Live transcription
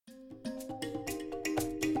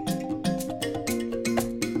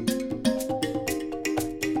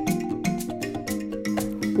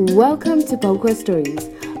Welcome to Paukwa Stories,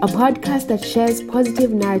 a podcast that shares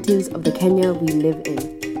positive narratives of the Kenya we live in.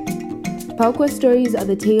 Paukwa Stories are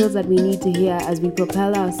the tales that we need to hear as we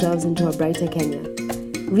propel ourselves into a brighter Kenya.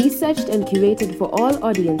 Researched and curated for all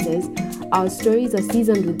audiences, our stories are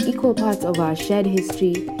seasoned with equal parts of our shared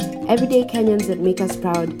history, everyday Kenyans that make us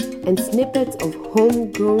proud, and snippets of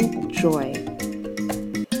homegrown joy.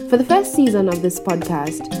 For the first season of this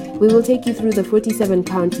podcast, we will take you through the 47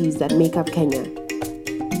 counties that make up Kenya.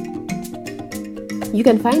 You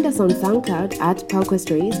can find us on SoundCloud at Paukwa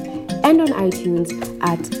Stories and on iTunes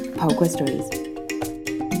at Paukwa Stories.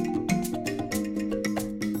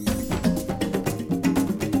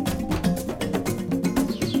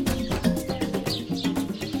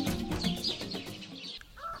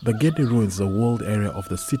 The Gede Ruins is a walled area of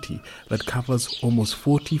the city that covers almost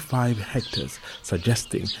 45 hectares,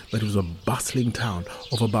 suggesting that it was a bustling town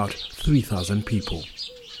of about 3,000 people.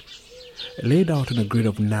 Laid out in a grid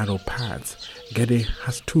of narrow paths, Gede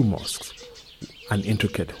has two mosques, an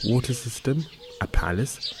intricate water system, a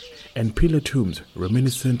palace, and pillar tombs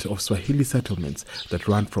reminiscent of Swahili settlements that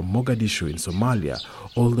ran from Mogadishu in Somalia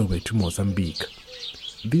all the way to Mozambique.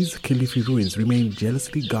 These Kilifi ruins remain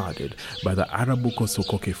jealously guarded by the Arabuko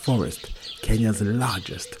Sokoke forest, Kenya's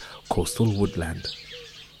largest coastal woodland.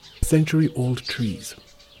 Century-old trees,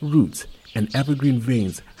 roots, and evergreen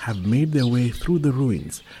veins have made their way through the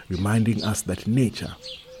ruins, reminding us that nature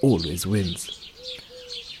always wins.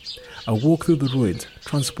 A walk through the ruins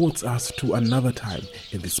transports us to another time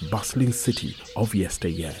in this bustling city of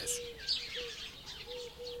yesteryears.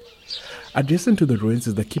 Adjacent to the ruins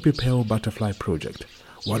is the Kipepeo Butterfly Project,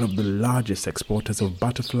 one of the largest exporters of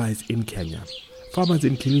butterflies in Kenya. Farmers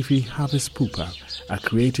in Kilifi harvest pupa, a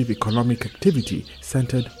creative economic activity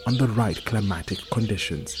centered on the right climatic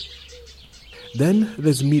conditions. Then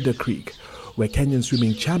there's Mida Creek, where Kenyan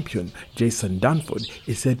swimming champion Jason Danford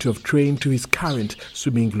is said to have trained to his current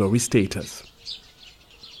swimming glory status.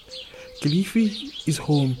 Kilifi is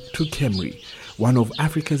home to KEMRI, one of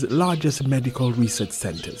Africa's largest medical research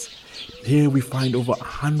centers. Here we find over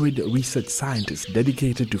 100 research scientists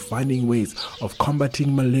dedicated to finding ways of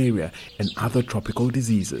combating malaria and other tropical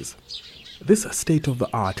diseases. This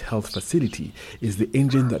state-of-the-art health facility is the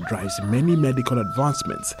engine that drives many medical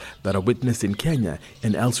advancements that are witnessed in Kenya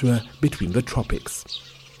and elsewhere between the tropics.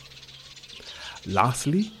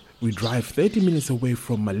 Lastly, we drive 30 minutes away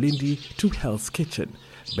from Malindi to Hell's Kitchen,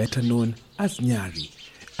 better known as Nyari,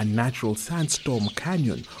 a natural sandstorm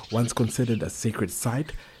canyon once considered a sacred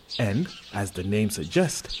site and, as the name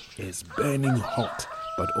suggests, is burning hot,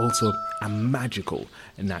 but also a magical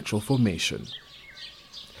natural formation.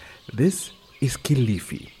 This is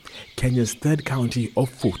Kilifi, Kenya's third county of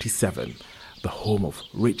 47, the home of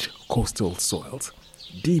rich coastal soils,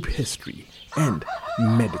 deep history, and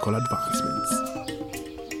medical advancements.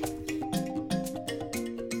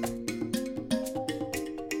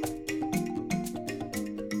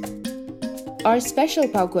 Our special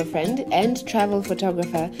Paukwa friend and travel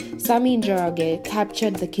photographer Sami Njoroge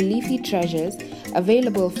captured the Kilifi treasures,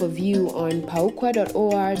 available for view on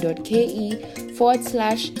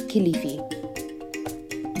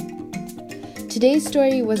paukwa.or.ke/Kilifi. Today's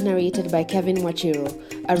story was narrated by Kevin Wachiro,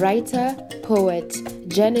 a writer, poet,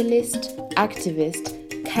 journalist, activist,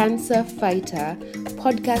 cancer fighter,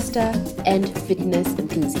 podcaster, and fitness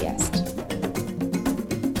enthusiast.